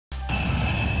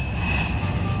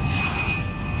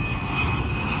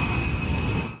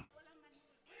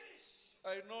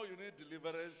I know you need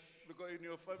deliverance because in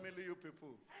your family, you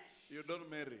people, you don't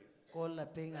marry. Ko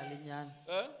lapeng a le nyane.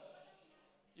 Huh?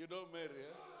 You don't marry,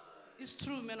 eh? It's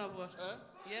true, man of God. Huh?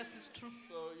 Yes, it's true.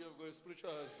 So you've got a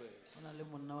spiritual husband. O na le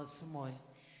monna wa semoya.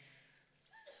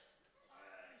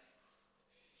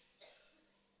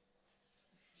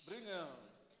 Bring him.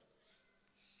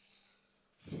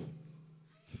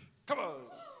 Come on.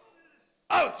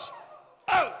 Out!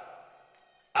 Out!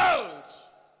 Out!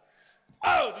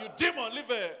 Out! You demon, leave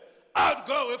her. Out!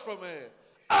 Go away from her.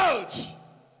 Out!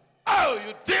 Out!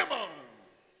 You demon!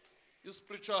 You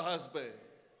spiritual husband.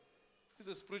 He's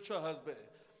a spiritual husband.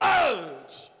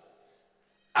 Out!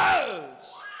 Out!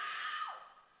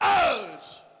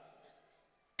 Out!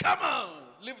 Come on!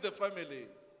 Leave the family.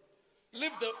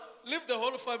 Leave the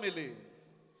whole family.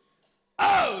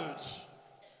 Out!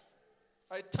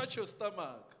 I touch your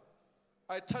stomach.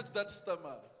 I touch that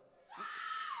stomach.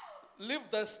 Leave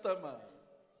that stomach.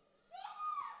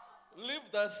 Leave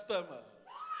that stomach.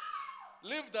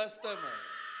 Leave that stomach.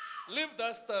 Leave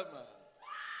that stomach.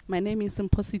 My name is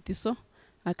Mpositiso.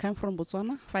 I come from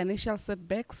Botswana. Financial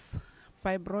setbacks,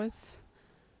 fibroids,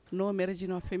 no marriage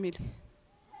in our family.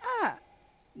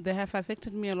 They have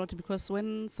affected me a lot because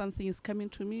when something is coming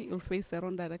to me, it'll face the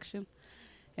wrong direction.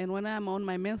 And when I'm on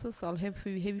my menses, I'll have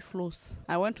heavy flows.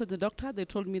 I went to the doctor. They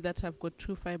told me that I've got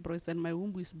 2 fibroids and my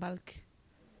womb is bulk.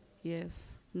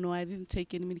 Yes. No, I didn't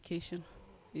take any medication.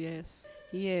 Yes.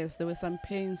 Yes, there were some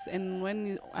pains. And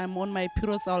when I'm on my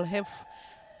periods, I'll have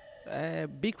a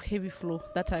big heavy flow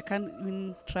that I can't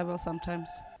even travel sometimes.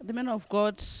 The man of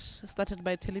God started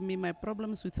by telling me my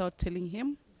problems without telling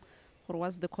him or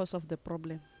what's the cause of the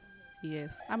problem.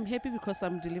 Yes. I'm happy because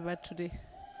I'm delivered today.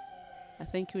 I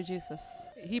thank you, Jesus.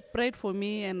 He prayed for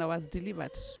me and I was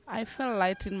delivered. I felt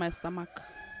light in my stomach.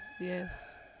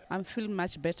 Yes. I'm feeling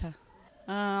much better.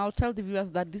 I'll tell the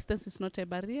viewers that distance is not a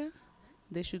barrier.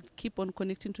 They should keep on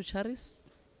connecting to Charis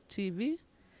TV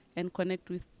and connect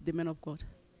with the man of God.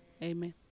 Amen.